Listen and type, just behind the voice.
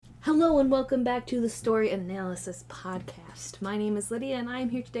Hello and welcome back to the Story Analysis Podcast. My name is Lydia and I'm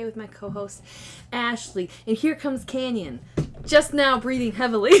here today with my co-host Ashley. And here comes Canyon, just now breathing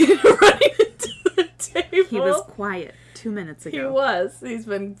heavily, running into the table. He was quiet 2 minutes ago. He was. He's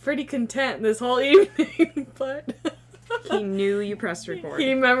been pretty content this whole evening, but... He knew you pressed record.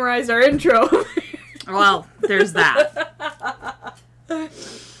 He memorized our intro. Well, there's that. And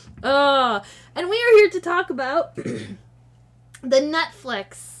we are here to talk about the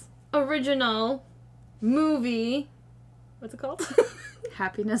Netflix original movie. What's it called?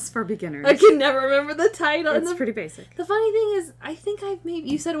 Happiness for Beginners. I can never remember the title. It's pretty basic. The funny thing is, I think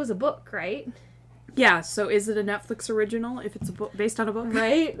you said it was a book, right? Yeah, so is it a Netflix original if it's a book based on a book?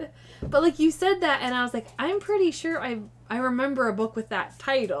 Right? But like you said that and I was like, I'm pretty sure I remember a book with that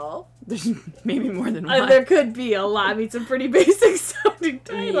title. There's maybe more than one. There could be a lot. I mean, it's a pretty basic sounding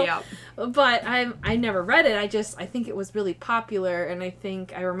title. Yep. But I never read it. I think it was really popular and I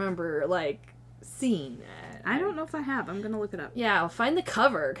think I remember like seeing it. I don't know if I have. I'm going to look it up. Yeah, I'll find the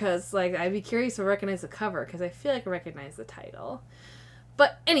cover because like I'd be curious to recognize the cover because I feel like I recognize the title.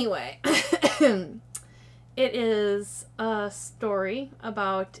 But anyway, it is a story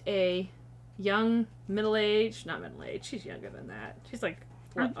about a young not middle-aged, she's younger than that. She's like,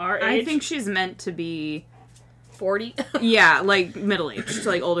 what, our age? I think she's meant to be... 40? Yeah, like middle-aged,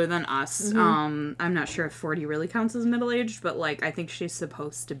 like older than us. Mm-hmm. I'm not sure if 40 really counts as middle-aged, but like I think she's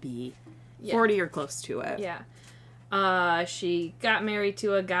supposed to be 40 or close to it. Yeah. She got married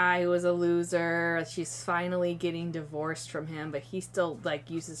to a guy who was a loser. She's finally getting divorced from him, but he still, like,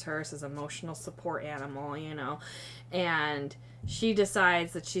 uses her as his emotional support animal, you know. And she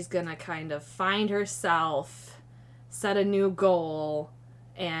decides that she's gonna kind of find herself, set a new goal,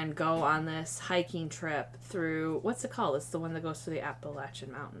 and go on this hiking trip through, what's it called? It's the one that goes through the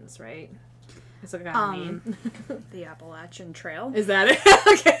Appalachian Mountains, right? It's like a name. The Appalachian Trail. Is that it?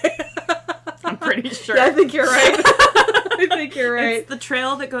 Okay. I'm pretty sure. Yeah, I think you're right. I think you're right. It's the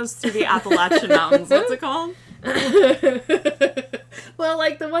trail that goes through the Appalachian Mountains. What's it called? Well,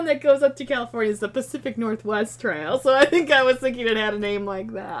 like the one that goes up to California is the Pacific Northwest Trail, so I think I was thinking it had a name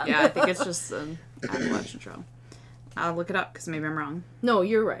like that. Yeah, I think it's just an Appalachian Trail. I'll look it up because maybe I'm wrong. No,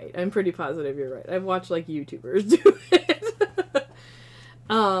 you're right. I'm pretty positive you're right. I've watched like YouTubers do it.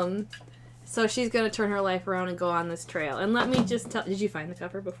 So she's going to turn her life around and go on this trail. And let me just tell... Did you find the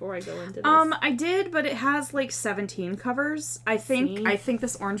cover before I go into this? I did, but it has like 17 covers. I think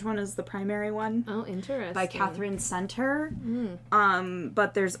this orange one is the primary one. Oh, interesting. By Catherine Center.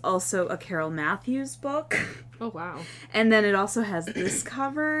 But there's also a Carol Matthews book. Oh, wow. And then it also has this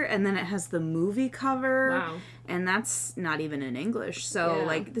cover, and then it has the movie cover. Wow. And that's not even in English. So, Yeah.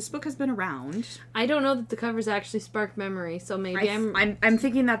 like, this book has been around. I don't know that the covers actually spark memory, so maybe I'm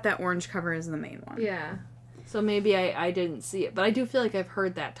thinking that orange cover is the main one. Yeah. So maybe I didn't see it. But I do feel like I've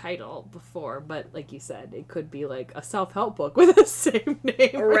heard that title before. But like you said, it could be like a self-help book with the same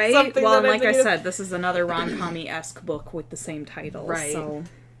name. Right? Or something Well, that like I said, this is another rom-com-y-esque book with the same title. Right. So.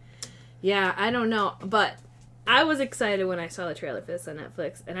 Yeah, I don't know. But I was excited when I saw the trailer for this on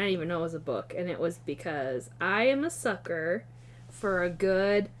Netflix. And I didn't even know it was a book. And it was because I am a sucker for a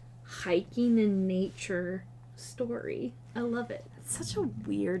good hiking and nature story. I love it. It's such a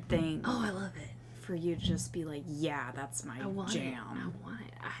weird thing. Oh, I love it. For you to just be like, yeah, that's my jam. I want it.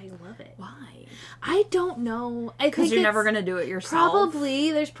 I love it. Why? I don't know. Because you're never going to do it yourself?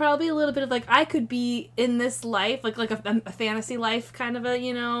 Probably. There's probably a little bit of, like, I could be in this life, like a fantasy life kind of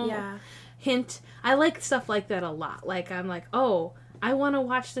a, hint. I like stuff like that a lot. Like, I'm like, oh, I want to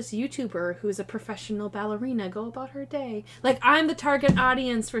watch this YouTuber who's a professional ballerina go about her day. Like, I'm the target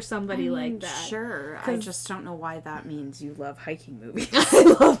audience for somebody like that. Sure. I just don't know why that means you love hiking movies. I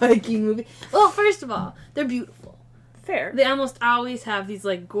love hiking movies. Well, first of all, they're beautiful. Fair. They almost always have these,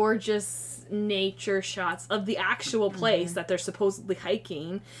 like, gorgeous nature shots of the actual place that they're supposedly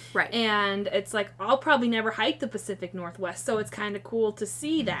hiking. Right. And it's like, I'll probably never hike the Pacific Northwest, so it's kind of cool to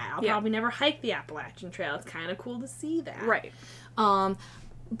see that. I'll probably never hike the Appalachian Trail. It's kind of cool to see that. Right.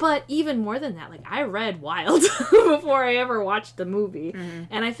 But even more than that, like, I read Wild before I ever watched the movie. Mm-hmm.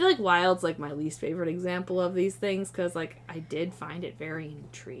 And I feel like Wild's, like, my least favorite example of these things, because, like, I did find it very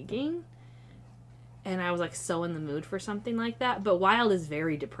intriguing. And I was, like, so in the mood for something like that. But Wild is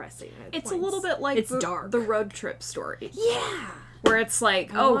very depressing. It's a little bit like dark. The road trip story. Yeah! Where it's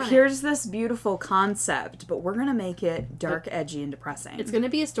like, here's this beautiful concept, but we're going to make it dark, edgy, and depressing. It's going to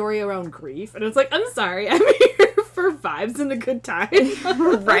be a story around grief. And it's like, I'm sorry, I'm here for vibes and a good time.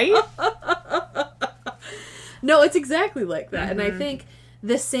 Right? No, it's exactly like that. And I think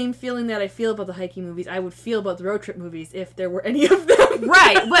the same feeling that I feel about the hiking movies, I would feel about the road trip movies if there were any of them.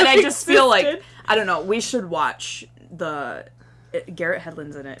 Right, but I just feel like, I don't know, we should watch Garrett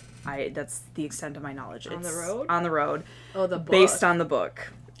Hedlund's in it. That's the extent of my knowledge. On the Road? On the Road. Oh, the book. Based on the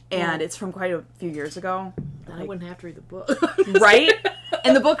book. And it's from quite a few years ago. Then I wouldn't have to read the book. Right?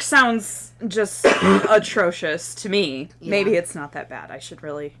 And the book sounds just atrocious to me. Yeah. Maybe it's not that bad. I should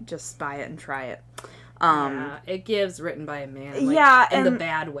really just buy it and try it. Yeah, it gives written by a man. Like, yeah, in the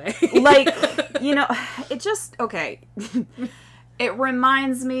bad way. Like, you know, it just, okay. It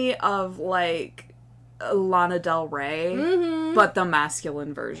reminds me of, like, Lana Del Rey, but the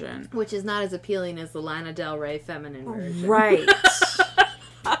masculine version. Which is not as appealing as the Lana Del Rey feminine version. Right.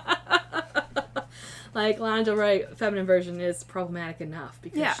 Like, Lana Del Rey feminine version is problematic enough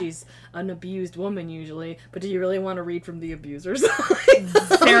because she's an abused woman usually, but do you really want to read from the abuser's side?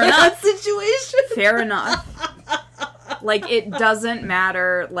 Fair enough. Situation? Fair enough. Like, it doesn't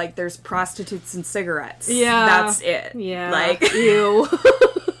matter, like, there's prostitutes and cigarettes. Yeah. That's it. Yeah. Like, ew.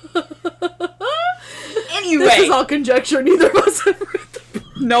 Anyway. This is all conjecture, neither of us have read the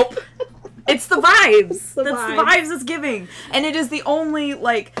book. Nope. It's the vibes. The That's vibes. the vibes it's giving. And it is the only,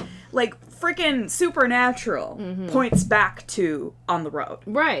 like freaking Supernatural points back to On the Road.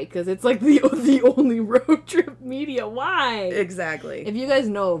 Right, because it's like the only road trip media. Why? Exactly. If you guys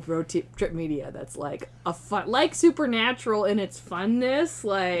know of road trip media, that's like a fun, like Supernatural in its funness,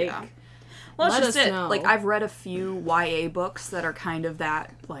 like. Yeah. Well, let that's just us it. know. Like, I've read a few YA books that are kind of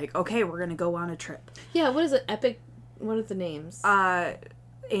that, like, okay, we're gonna go on a trip. Yeah, what is it? Epic. What are the names?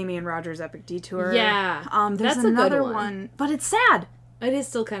 Amy and Roger's Epic Detour. Yeah. There's that's a another good one, but it's sad. It is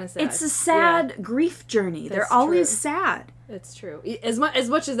still kind of sad. It's a sad grief journey. They're That's always true. sad. It's true. As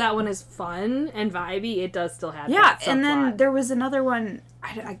much as that one is fun and vibey, it does still have Yeah, that and then subplot. there was another one.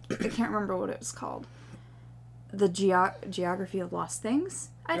 I can't remember what it was called. The Geography of Lost Things,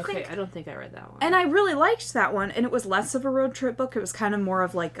 I think. I don't think I read that one. And I really liked that one, and it was less of a road trip book. It was kind of more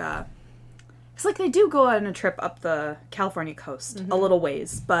of like a... It's like they do go on a trip up the California coast a little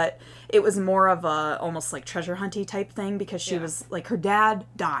ways, but it was more of a almost like treasure hunty type thing because she was like her dad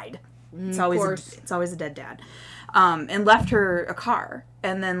died. It's always a dead dad, and left her a car,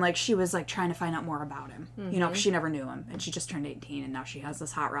 and then like she was like trying to find out more about him, you know, 'cause she never knew him, and she just turned 18, and now she has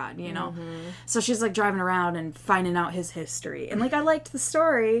this hot rod, you know, so she's like driving around and finding out his history, and like I liked the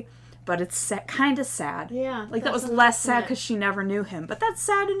story. But it's kind of sad. Yeah. Like, that was less sad because she never knew him. But that's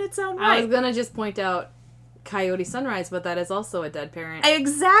sad in its own right. I was going to just point out Coyote Sunrise, but that is also a dead parent.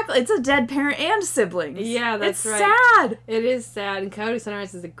 Exactly. It's a dead parent and siblings. Yeah, that's right. It's sad. It is sad. And Coyote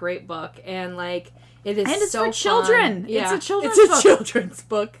Sunrise is a great book. And, like, it is and it's so for children. Fun. Yeah. It's a children's book. It's a children's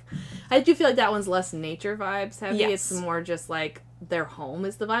book. I do feel like that one's less nature vibes heavy. Yes. It's more just, like, their home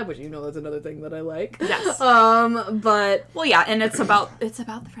is the vibe, which, you know, is another thing that I like. Yes. But... Well, yeah, and it's about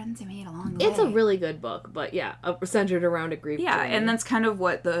the friends you made along the way. It's a really good book, but, yeah, centered around a grief journey. And that's kind of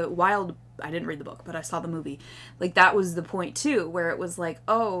what the Wild... I didn't read the book, but I saw the movie. Like, that was the point, too, where it was like,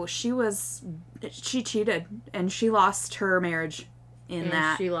 oh, she cheated, and she lost her marriage in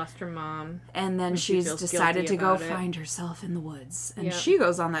that. She lost her mom. And then she's feels decided to guilty go about it. find herself in the woods. And Yep. she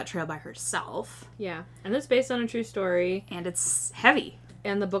goes on that trail by herself. Yeah. And it's based on a true story. And it's heavy.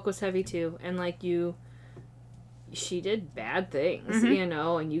 And the book was heavy, too. And, like, she did bad things, you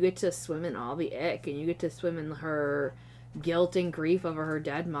know, and you get to swim in all the ick, and you get to swim in her guilt and grief over her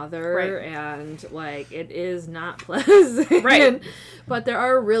dead mother, Right. and, like, it is not pleasant. Right. But there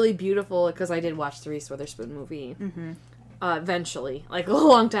are really beautiful, because I did watch the Reese Witherspoon movie, eventually, like, a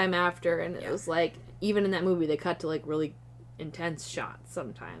long time after, and it was, like, even in that movie, they cut to, like, really intense shots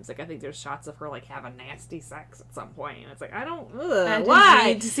sometimes. Like, I think there's shots of her, like, having nasty sex at some point, and it's like, I didn't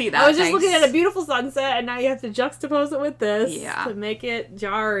why? Need to see that. I was just looking at a beautiful sunset, and now you have to juxtapose it with this to make it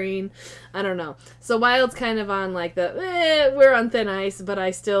jarring. I don't know. So Wild's kind of on, like, we're on thin ice, but I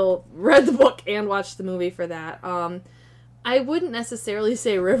still read the book and watched the movie for that. I wouldn't necessarily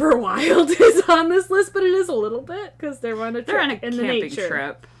say River Wild is on this list, but it is a little bit, because they're on a camping nature.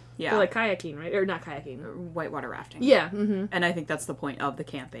 trip. Yeah. They're, like, kayaking, right? Or not kayaking. Whitewater rafting. Yeah. Mm-hmm. And I think that's the point of the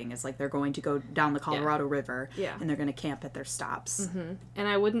camping, is, like, they're going to go down the Colorado River, and they're going to camp at their stops. Mm-hmm. And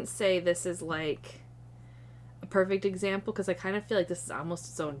I wouldn't say this is, like, a perfect example, because I kind of feel like this is almost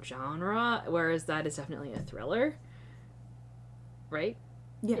its own genre, whereas that is definitely a thriller. Right?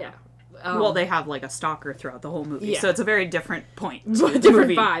 Yeah. Well, they have, like, a stalker throughout the whole movie, so it's a very different point.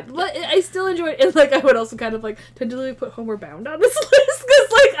 Different vibe. But I still enjoy it. And, like, I would also kind of, like, tentatively put Homeward Bound on this list,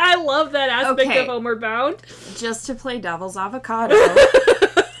 because, like, I love that aspect of Homeward Bound. Just to play devil's avocado.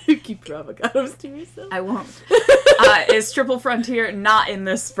 You keep your avocados to yourself. I won't. Is Triple Frontier not in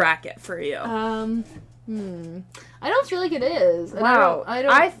this bracket for you? I don't feel like it is. Wow. I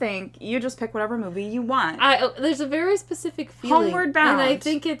don't. I think you just pick whatever movie you want. There's a very specific feeling. Homeward Bound. And I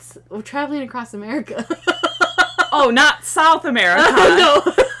think it's traveling across America. Oh, not South America. No.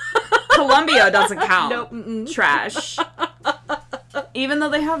 Colombia doesn't count. Nope. Mm-mm. Trash. Even though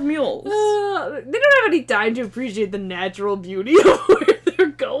they have mules. They don't have any time to appreciate the natural beauty of where they're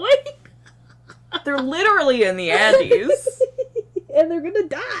going. They're literally in the Andes. And they're gonna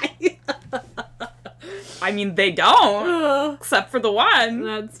die. I mean, they don't. Except for the one.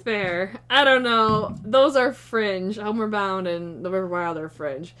 That's fair. I don't know. Those are fringe. Homeward Bound and The River Wild are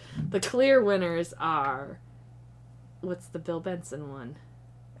fringe. The clear winners are... What's the Bill Benson one?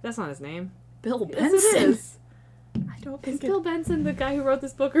 That's not his name. Bill Yes, Benson? it is. I don't think Is Bill Benson the guy who wrote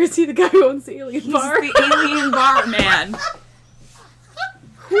this book, or is he the guy who owns the Alien He's Bar? the Alien Bar man.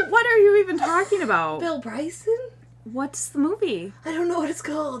 What are you even talking about? Bill Bryson? What's the movie? I don't know what it's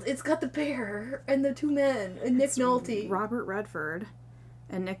called. It's got the bear and the two men and Nick Nolte. Robert Redford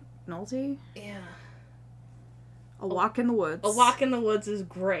and Nick Nolte? Yeah. A Walk in the Woods. A Walk in the Woods is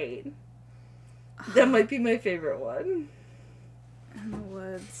great. That might be my favorite one. In the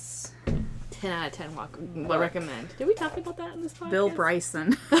Woods. 10 out of 10 walk. I recommend. Did we talk about that in this podcast? Bill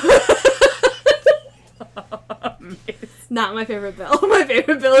Bryson. Not my favorite Bill. My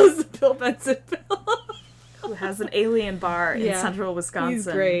favorite Bill is the Bill Benson Bill. Who has an alien bar in central Wisconsin. He's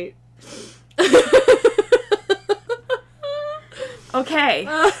great. Okay.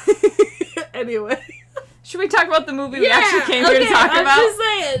 Anyway. Should we talk about the movie we actually came here to talk about? I'm just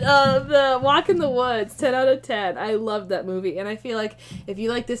saying, the Walk in the Woods, 10 out of 10. I love that movie, and I feel like if you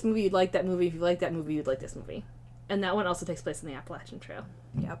like this movie, you'd like that movie. If you like that movie, you'd like this movie. And that one also takes place in the Appalachian Trail.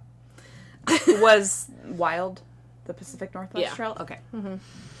 Yep. Was Wild the Pacific Northwest Trail? Okay. Mm-hmm.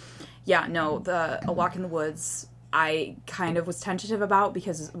 Yeah, no, A Walk in the Woods, I kind of was tentative about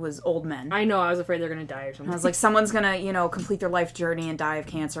because it was old men. I know, I was afraid they're going to die or something. I was like, someone's going to, complete their life journey and die of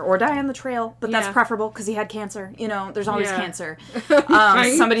cancer. Or die on the trail, but that's preferable because he had cancer. There's always cancer.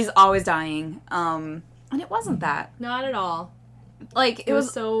 Right? Somebody's always dying. And it wasn't that. Not at all. Like, it was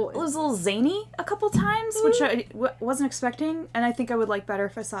a so... little zany a couple times, which I wasn't expecting. And I think I would like better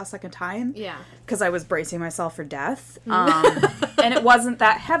if I saw a second time. Yeah. Because I was bracing myself for death. And it wasn't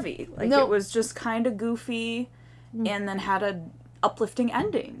that heavy. Like, it was just kind of goofy and then had a uplifting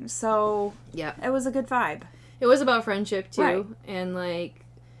ending. So, yeah, it was a good vibe. It was about friendship, too. Right. And, like,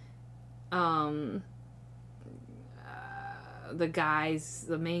 the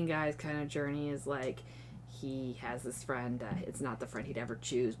main guy's kind of journey is, like, he has this friend that it's not the friend he'd ever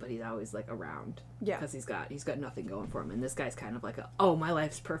choose, but he's always, like, around. Yeah. Because he's got nothing going for him. And this guy's kind of like my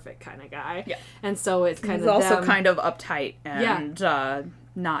life's perfect kind of guy. Yeah. And so it's kind he's of also them. kind of uptight and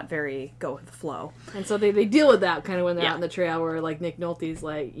not very go with the flow. And so they deal with that kind of when they're out on the trail where, like, Nick Nolte's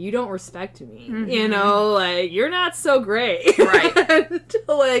like, you don't respect me. Mm-hmm. Like, you're not so great. Right.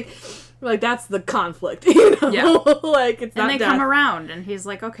 Like, that's the conflict, Yeah. Like, it's not And they death. come around, and he's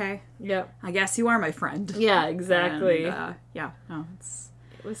like, okay, Yep. I guess you are my friend. Yeah, exactly. And,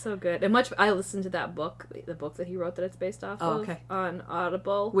 It was so good. And I listened to that book, the book that he wrote that it's based off of, on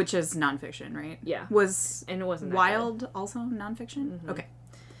Audible. Which is nonfiction, right? Yeah. And it wasn't that Wild good. also nonfiction? Mm-hmm. Okay.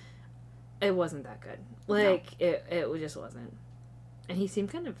 It wasn't that good. Like, it just wasn't. And he seemed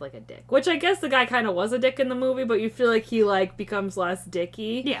kind of like a dick. Which I guess the guy kind of was a dick in the movie, but you feel like he, like, becomes less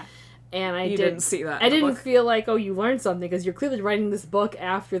dicky. Yeah. And I didn't see that. I didn't feel like, you learned something, because you're clearly writing this book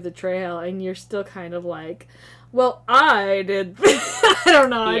after the trail, and you're still kind of like, well, I did. I don't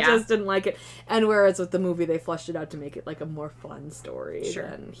know. I just didn't like it. And whereas with the movie, they fleshed it out to make it like a more fun story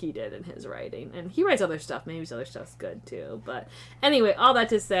than he did in his writing. And he writes other stuff. Maybe his other stuff's good too. But anyway, all that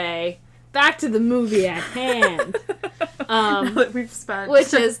to say, back to the movie at hand. That we've spent.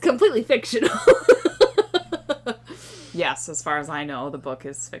 Which is completely fictional. Yes, as far as I know, the book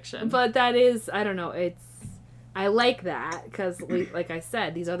is fiction. But that is, I don't know, I like that, because, like I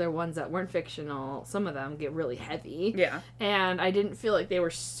said, these other ones that weren't fictional, some of them get really heavy. Yeah. And I didn't feel like they were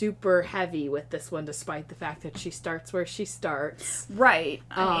super heavy with this one, despite the fact that she starts where she starts. Right.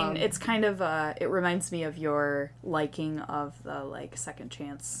 I mean, it's kind of, it reminds me of your liking of the, like, second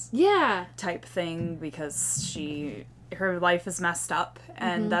chance type thing, because her life is messed up,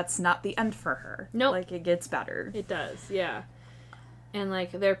 and that's not the end for her. Nope. Like, it gets better. It does, yeah. And,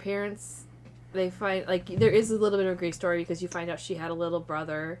 like, their parents, they find, like, there is a little bit of a great story, because you find out she had a little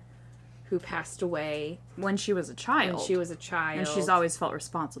brother who passed away. When she was a child. And she's always felt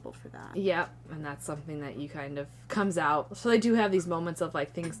responsible for that. Yep, and that's something that you kind of comes out. So they do have these moments of,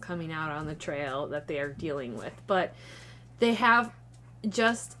 like, things coming out on the trail that they are dealing with. But they have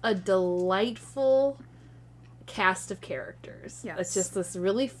just a delightful cast of characters. Yes. It's just this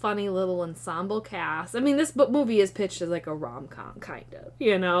really funny little ensemble cast. I mean, this movie is pitched as like a rom-com, kind of,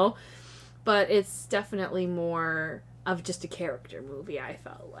 But it's definitely more of just a character movie, I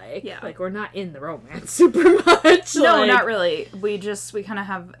felt like. Yeah. Like, we're not in the romance super much. No, like, not really. We kind of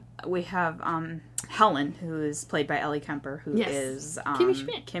have, Helen, who is played by Ellie Kemper, who is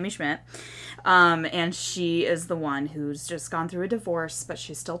Kimmy Schmidt. And she is the one who's just gone through a divorce, but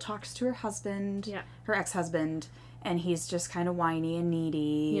she still talks to her husband, her ex-husband, and he's just kind of whiny and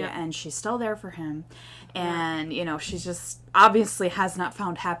needy, and she's still there for him. And, you know, she's just obviously has not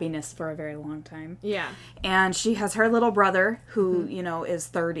found happiness for a very long time. Yeah. And she has her little brother who, you know, is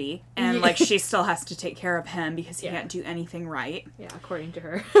 30. And, like, she still has to take care of him because he can't do anything right. Yeah, according to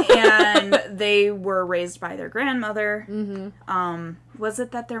her. And they were raised by their grandmother. Mm-hmm. Was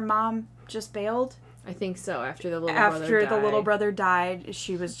it that their mom just bailed? I think so, after the little brother died.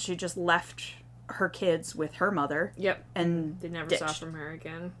 She just left her kids with her mother. Yep. And they never saw from her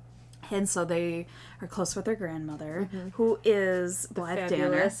again. And so they are close with their grandmother, who is Blythe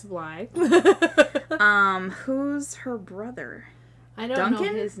Danner. Blythe. Who's her brother? I don't know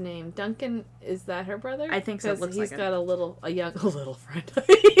his name. Duncan, is that her brother? I think so. Because he's got a little friend.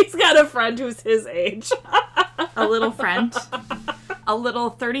 He's got a friend who's his age. A little friend. A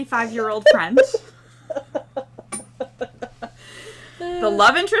little 35-year-old friend. The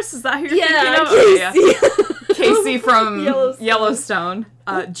love interest, is that who you're thinking of? Casey. Casey from Yellowstone.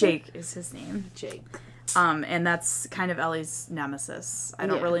 Jake is his name. Jake. And that's kind of Ellie's nemesis. I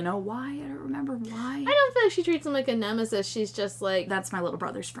don't really know why. I don't remember why. I don't feel like she treats him like a nemesis. She's just like... That's my little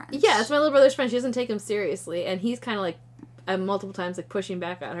brother's friend. Yeah, it's my little brother's friend. She doesn't take him seriously. And he's kind of like, multiple times, like, pushing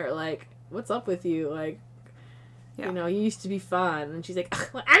back at her, like, what's up with you? Like, you know, you used to be fun. And she's like,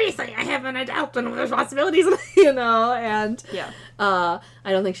 well, obviously I have an adult and responsibilities, you know, and I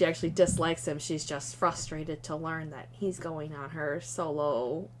don't think she actually dislikes him. She's just frustrated to learn that he's going on her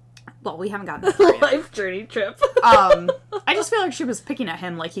solo... Well, we haven't gotten that life journey trip. I just feel like she was picking at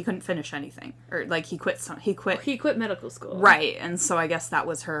him like he couldn't finish anything. Or like he quit medical school. Right, and so I guess that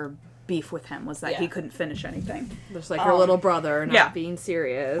was her beef with him, was that he couldn't finish anything. Just like her little brother not being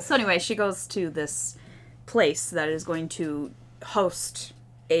serious. So anyway, she goes to this place that is going to host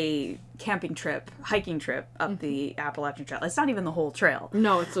a hiking trip up the Appalachian Trail. It's not even the whole trail.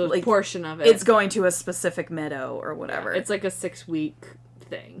 No, it's a portion of it. It's going to a specific meadow or whatever. Yeah, it's like a 6-week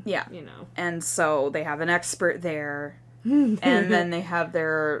thing. Yeah. You know. And so they have an expert there. And then they have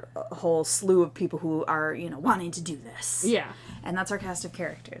their whole slew of people who are, you know, wanting to do this. Yeah. And that's our cast of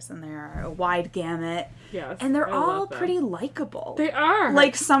characters. And they're a wide gamut. Yes. And they're all pretty likable. They are.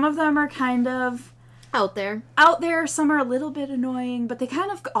 Like, some of them are kind of... Out there. Some are a little bit annoying, but they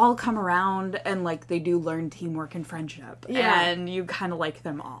kind of all come around and, like, they do learn teamwork and friendship. Yeah. And you kind of like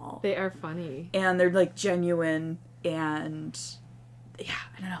them all. They are funny. And they're, like, genuine and... Yeah,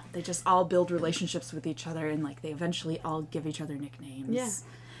 I don't know. They just all build relationships with each other, and like they eventually all give each other nicknames. Yeah,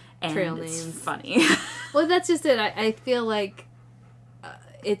 and trail it's names. Funny. Well, that's just it. I feel like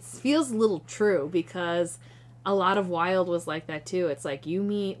it feels a little true because a lot of Wild was like that too. It's like you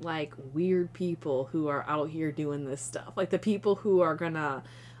meet like weird people who are out here doing this stuff, like the people who are gonna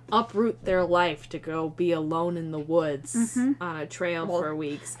uproot their life to go be alone in the woods on a trail for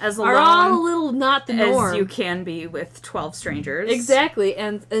weeks are all a little not the norm as you can be with 12 strangers. Exactly.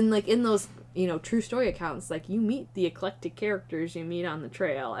 And like in those, you know, true story accounts, like you meet the eclectic characters you meet on the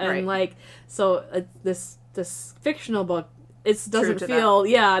trail, and like so this fictional book, it doesn't feel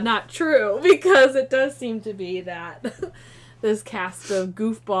not true, because it does seem to be that this cast of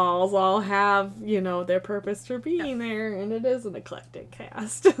goofballs all have, you know, their purpose for being there, and it is an eclectic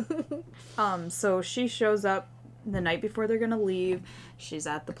cast. So she shows up the night before they're gonna leave. She's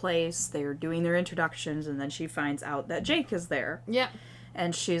at the place, they're doing their introductions, and then she finds out that Jake is there. Yeah.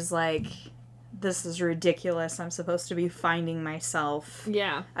 And she's like, this is ridiculous. I'm supposed to be finding myself.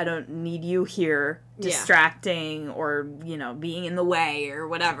 Yeah. I don't need you here distracting or, you know, being in the way or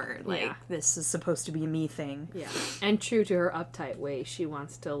whatever. Like, this is supposed to be a me thing. Yeah. And true to her uptight way, she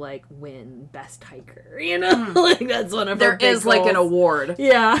wants to, like, win best hiker, you know? Like, that's one of her big goals. Like, an award.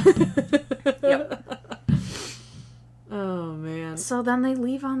 Yeah. Yep. Oh, man. So then they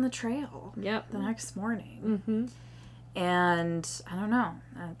leave on the trail. Yep. The next morning. Mm-hmm. And I don't know.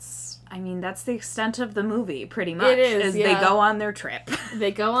 That's the extent of the movie, pretty much. It is, they go on their trip.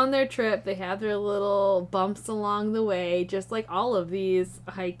 They go on their trip. They have their little bumps along the way, just like all of these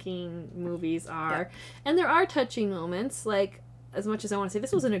hiking movies are. Yep. And there are touching moments, like, as much as I want to say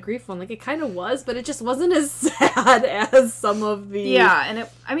this wasn't a grief one, like, it kind of was, but it just wasn't as sad as some of the... Yeah,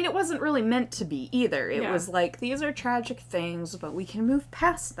 and it wasn't really meant to be either. It was like, these are tragic things, but we can move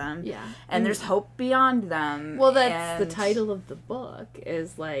past them. Yeah. And there's hope beyond them. Well, that's the title of the book,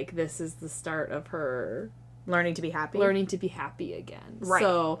 is, like, this is the start of her Learning to be happy. Learning to be happy again. Right.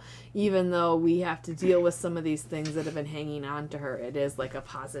 So even though we have to deal with some of these things that have been hanging on to her, it is like a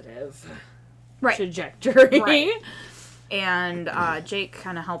positive trajectory. Right. And Jake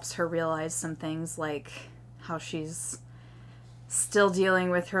kind of helps her realize some things, like how she's still dealing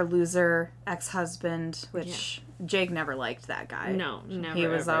with her loser ex-husband, which Jake never liked that guy. No, never. He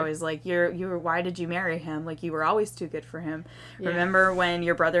was always like, you were, why did you marry him? Like, you were always too good for him. Yeah. Remember when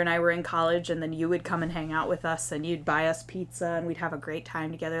your brother and I were in college and then you would come and hang out with us and you'd buy us pizza and we'd have a great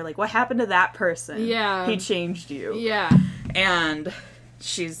time together? Like, what happened to that person? Yeah. He changed you. Yeah. And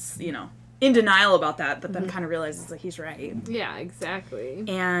she's, you know, in denial about that, but then kind of realizes that he's right. Yeah, exactly.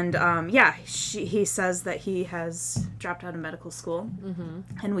 And, he says that he has dropped out of medical school. Mm-hmm.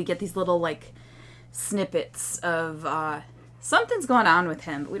 And we get these little, like, snippets of, something's going on with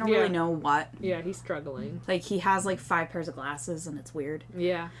him, but we don't really know what. Yeah, he's struggling. Like, he has, like, 5 pairs of glasses, and it's weird.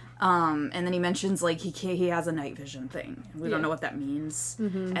 Yeah. And then he mentions, like, he has a night vision thing. We don't know what that means.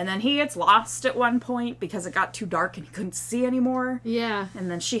 Mm-hmm. And then he gets lost at one point because it got too dark and he couldn't see anymore. Yeah.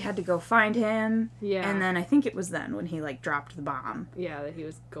 And then she had to go find him. Yeah. And then I think it was then when he, like, dropped the bomb. Yeah, that he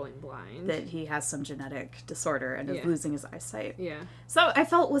was going blind. That he has some genetic disorder and is losing his eyesight. Yeah. So I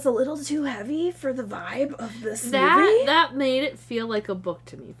felt it was a little too heavy for the vibe of this movie. That made it feel like a book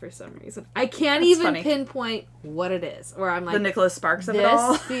to me for some reason. I can't pinpoint what it is. Or I'm like, the Nicholas Sparks of it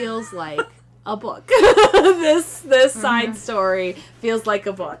all. This feels like a book. This side story feels like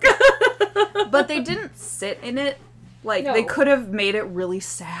a book. But they didn't sit in it. Like, No. they could have made it really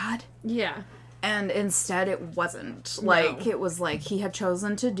sad. Yeah. And instead it wasn't. Like, it was like he had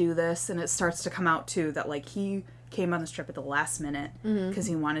chosen to do this, and it starts to come out, too, that, like, he came on this trip at the last minute because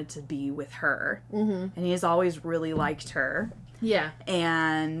he wanted to be with her. Mm-hmm. And he's always really liked her. Yeah.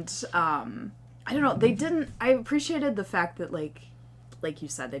 And, I don't know, I appreciated the fact that, like you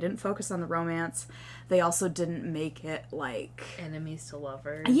said, they didn't focus on the romance. They also didn't make it, like... enemies to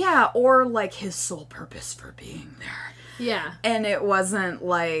lovers. Yeah, or, like, his sole purpose for being there. Yeah. And it wasn't,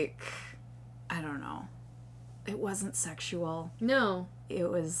 like... I don't know. It wasn't sexual. No. It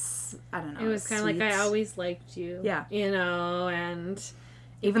was... I don't know. It was kind of like, I always liked you. Yeah. You know, and...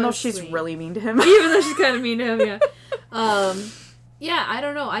 Even though she's really mean to him. Even though she's kind of mean to him, yeah. Yeah, I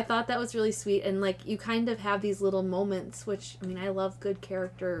don't know. I thought that was really sweet. And, like, you kind of have these little moments, which, I mean, I love good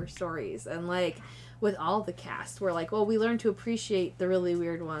character stories. And, like, with all the cast, we're like, well, we learn to appreciate the really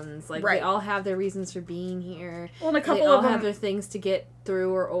weird ones. Like, they all have their reasons for being here. Well, and a couple they all of them have their things to get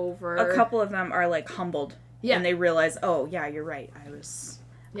through or over. A couple of them are, like, humbled. Yeah. And they realize, oh, yeah, you're right. I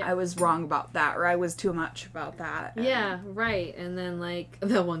was wrong about that, or I was too much about that. And yeah, right. And then, like,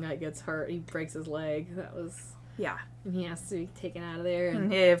 the one guy gets hurt. He breaks his leg. That was... Yeah. And he has to be taken out of there.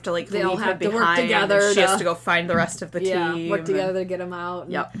 And they have to, like, they all have to behind, work together. And she has to go find the rest of the team. Work together to get him out.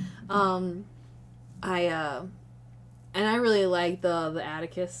 And, yep. I really like the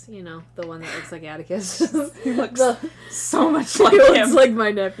Atticus, you know, the one that looks like Atticus. He looks so much like he him. looks like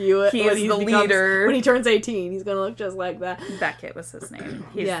my nephew. He is the leader. When he turns 18, he's going to look just like that. Beckett was his name.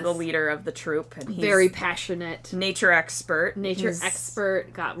 He's the leader of the troop. And he's very passionate. Nature expert.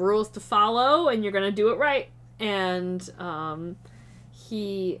 Expert. Got rules to follow, and you're going to do it right. And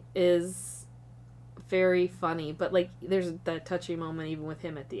he is very funny. But, like, there's that touchy moment even with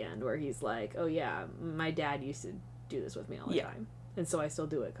him at the end where he's like, oh, yeah, my dad used to do this with me all the time. And so I still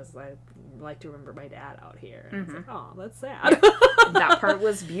do it because I like to remember my dad out here. And it's like, oh, that's sad. That part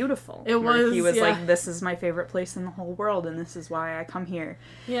was beautiful. It was. He was like, this is my favorite place in the whole world, and this is why I come here.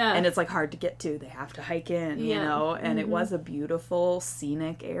 Yeah. And it's, like, hard to get to. They have to hike in, you know? And it was a beautiful,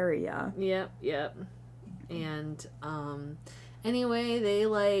 scenic area. Yep. And, anyway, they,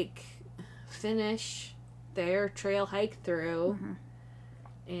 like, finish their trail hike through.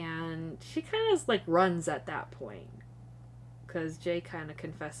 And she kind of, like, runs at that point. Because Jay kind of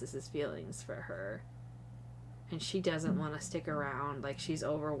confesses his feelings for her. And she doesn't want to stick around. Like, she's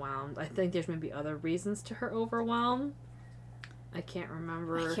overwhelmed. I think there's maybe other reasons to her overwhelm. I can't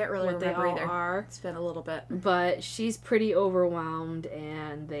remember what they all are. It's been a little bit. But she's pretty overwhelmed,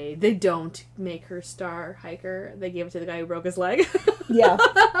 and they don't make her star hiker. They gave it to the guy who broke his leg. Yeah.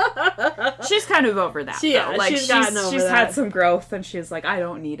 She's kind of over that. Like, she's had some growth, and she's like, I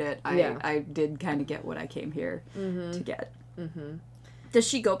don't need it. I did kind of get what I came here to get. Mm-hmm. Does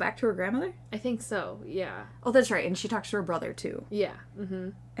she go back to her grandmother? I think so, yeah. Oh, that's right. And she talks to her brother, too. Yeah. Mm-hmm.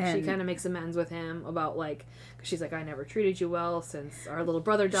 And she kind of makes amends with him about, like, because she's like, I never treated you well since our little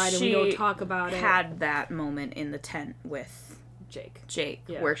brother died and we don't talk about it. She had that moment in the tent with Jake,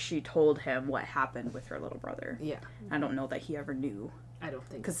 where she told him what happened with her little brother. Yeah. I don't know that he ever knew. I don't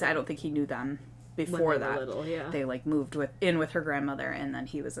think Because I don't think he knew them. before were that. little, yeah. They like moved in with her grandmother, and then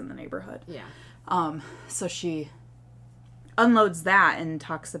he was in the neighborhood. Yeah. So she unloads that and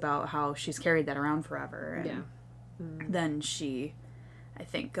talks about how she's carried that around forever. And Yeah. then she, I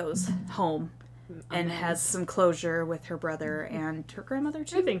think, goes home and has some closure with her brother and her grandmother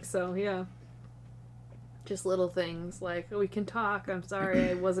too. I think so, yeah. Just little things like, we can talk. I'm sorry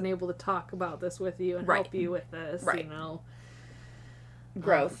I wasn't able to talk about this with you and help you with this, you know.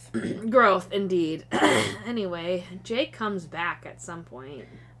 Growth. Growth, indeed. Anyway, Jake comes back at some point.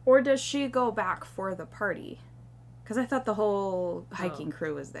 Or does she go back for the party? Because I thought the whole hiking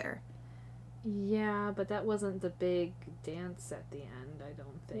crew was there. Yeah, but that wasn't the big dance at the end, I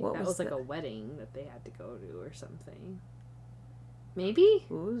don't think. That was like a wedding that they had to go to or something. Maybe?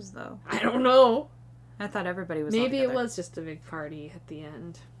 Who's, though? I don't know. I thought everybody was Maybe it was just a big party at the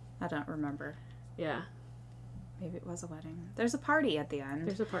end. I don't remember. Yeah. Maybe it was a wedding. There's a party at the end.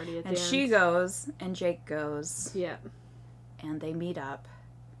 There's a party at the end. And she goes, and Jake goes. Yeah. And they meet up.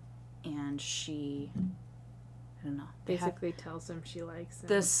 And she... I don't know. Basically tells him she likes him.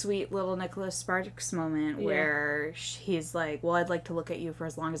 The sweet little Nicholas Sparks moment where he's like, well, I'd like to look at you for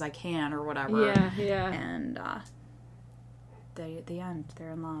as long as I can, or whatever. Yeah, yeah. And at the end,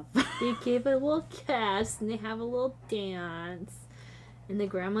 they're in love. They give a little kiss, and they have a little dance. And the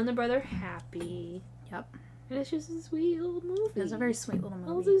grandma and the brother are happy. Yep. And it's just a sweet little movie. It's a very sweet little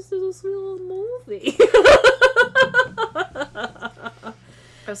movie. Oh, this is a sweet little movie.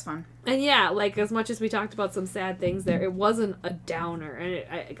 It was fun. And yeah, like, as much as we talked about some sad things there, it wasn't a downer.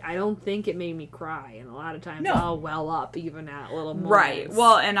 And I don't think it made me cry. And a lot of times I'll well up even at little moments. Right.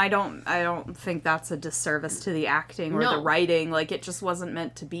 Well, and I don't think that's a disservice to the acting or the writing. Like, it just wasn't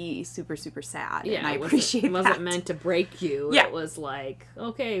meant to be super, super sad. Yeah, and I appreciate that. It wasn't meant to break you. Yeah. It was like,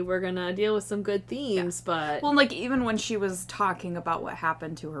 okay, we're going to deal with some good themes, but... Well, like, even when she was talking about what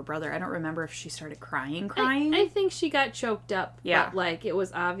happened to her brother, I don't remember if she started crying. I think she got choked up. Yeah. But, like, it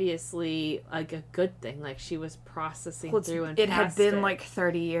was obviously, like, a good thing. Like, she was processing through and it had been, like,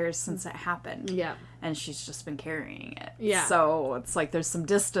 30 years since it happened. Yeah. And she's just been carrying it. Yeah. So it's like there's some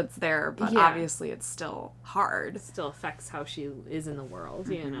distance there, but obviously it's still hard. It still affects how she is in the world,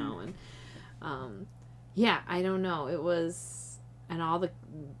 you know. And, yeah, I don't know. It was... And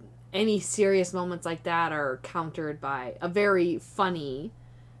any serious moments like that are countered by a very funny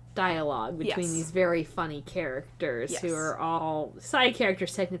dialogue between these very funny characters who are all side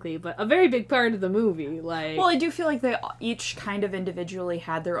characters technically, but a very big part of the movie. Like, well, I do feel like they each kind of individually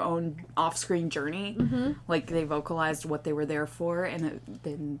had their own off-screen journey. Mm-hmm. Like, they vocalized what they were there for, and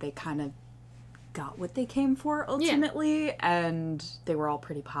then they kind of got what they came for ultimately, and they were all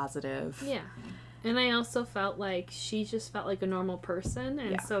pretty positive. Yeah. And I also felt like she just felt like a normal person,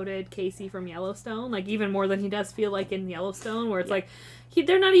 and so did Casey from Yellowstone. Like, even more than he does feel like in Yellowstone, where it's like,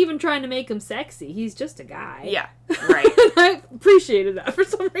 they're not even trying to make him sexy. He's just a guy. Yeah, right. And I appreciated that for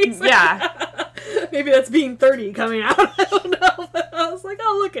some reason. Yeah. Maybe that's being 30 coming out. I don't know. But I was like,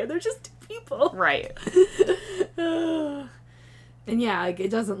 oh, look it, they're just two people. Right. And yeah, like, it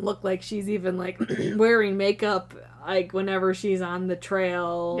doesn't look like she's even, like, wearing makeup, like, whenever she's on the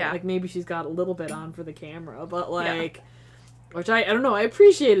trail. Yeah. Like, maybe she's got a little bit on for the camera, but, like, which I don't know, I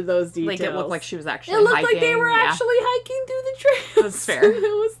appreciated those details. Like, it looked like she was actually hiking. It looked hiking. like they were actually hiking through the trails. That's fair. It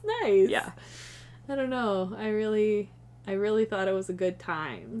was nice. Yeah. I don't know. I really thought it was a good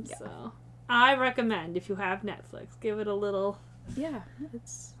time. Yeah. So, I recommend, if you have Netflix, give it a little... Yeah,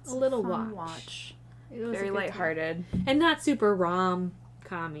 it's a little fun watch. Very lighthearted. And not super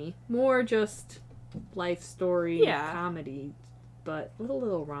rom-commy. More just life story comedy. But a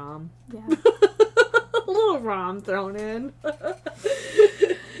little rom. Yeah. A little rom thrown in.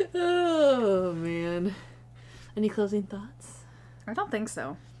 Oh, man. Any closing thoughts? I don't think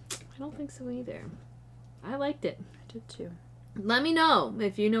so. I don't think so either. I liked it. I did too. Let me know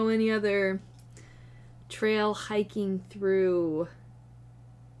if you know any other trail hiking through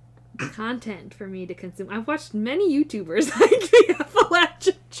content for me to consume. I've watched many YouTubers hike the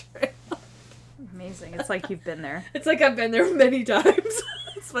Appalachian Trail. Amazing. It's like you've been there. It's like I've been there many times.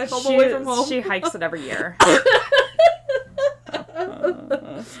 It's my home away from home. She hikes it every year.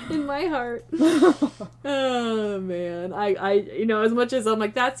 In my heart. Oh, man. I you know, as much as I'm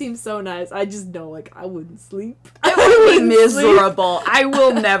like, that seems so nice, I just know, like, I wouldn't sleep. I would be miserable. I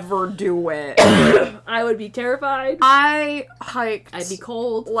will never do it. I would be terrified. I hiked... I'd be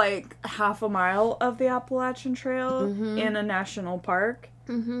cold. Like, half a mile of the Appalachian Trail in a national park.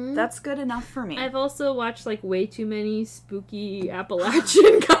 Mm-hmm. That's good enough for me. I've also watched, like, way too many spooky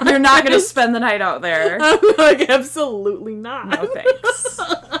Appalachian content. You're not going to spend the night out there. I'm like, absolutely not. No, thanks.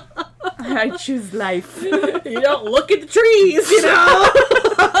 I choose life. You don't look at the trees, you know?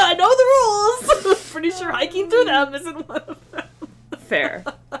 I know the rules. them isn't one of them. Fair.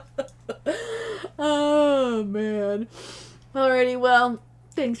 Oh, man. Alrighty, well,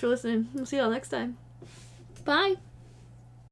 thanks for listening. We'll see y'all next time. Bye.